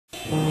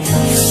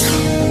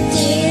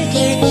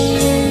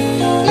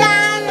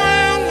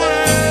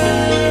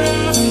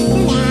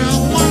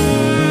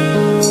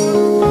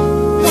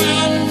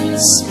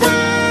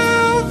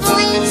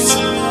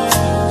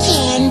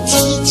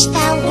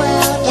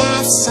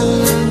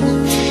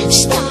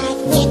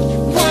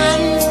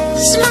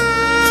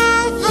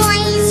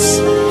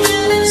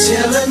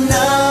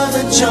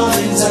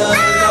Joins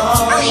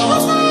along,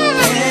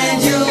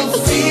 and you'll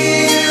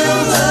feel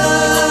the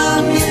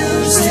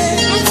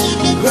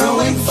music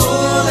growing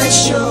full and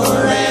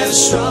sure and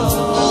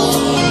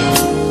strong.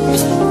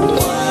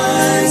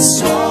 One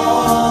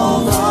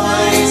small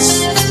voice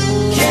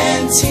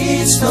can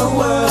teach the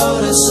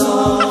world a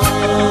song.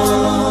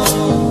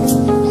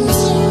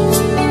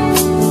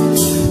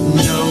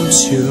 No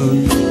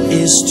tune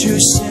is too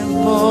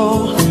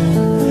simple,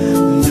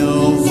 no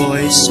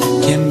voice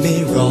can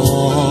be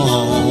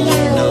wrong.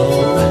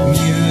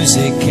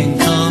 Music can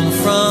come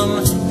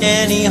from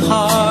any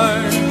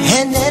heart,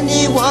 and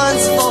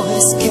anyone's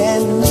voice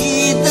can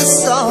lead the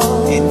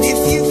song. and if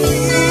you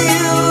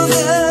feel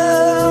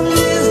the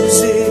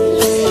music,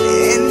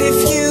 and if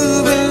you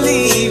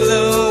believe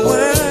the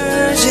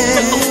words,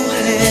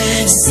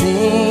 yeah,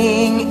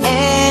 Sing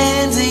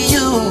and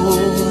you'll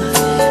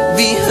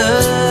be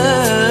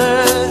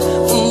heard.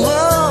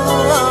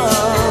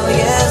 Oh,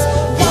 yes.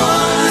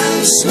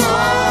 one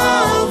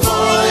small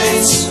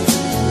voice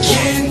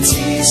can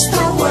teach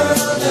the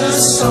world a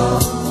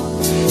song.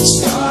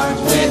 Start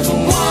with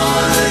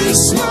one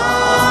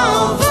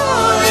small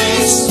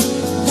voice,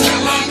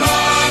 till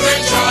another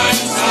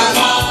joins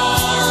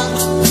along,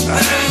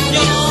 and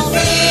you'll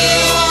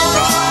feel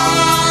the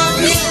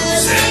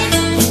music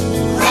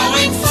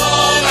growing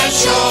full and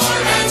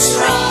sure and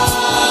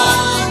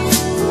strong.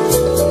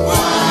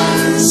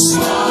 One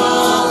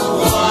small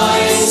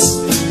voice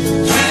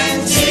can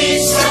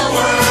teach the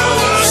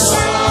world a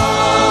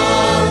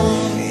song,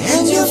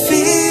 and you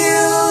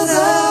feel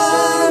the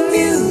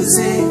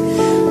music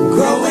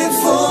growing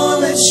full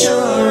and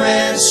sure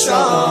and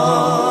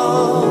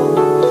strong.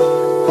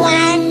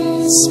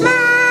 One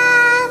small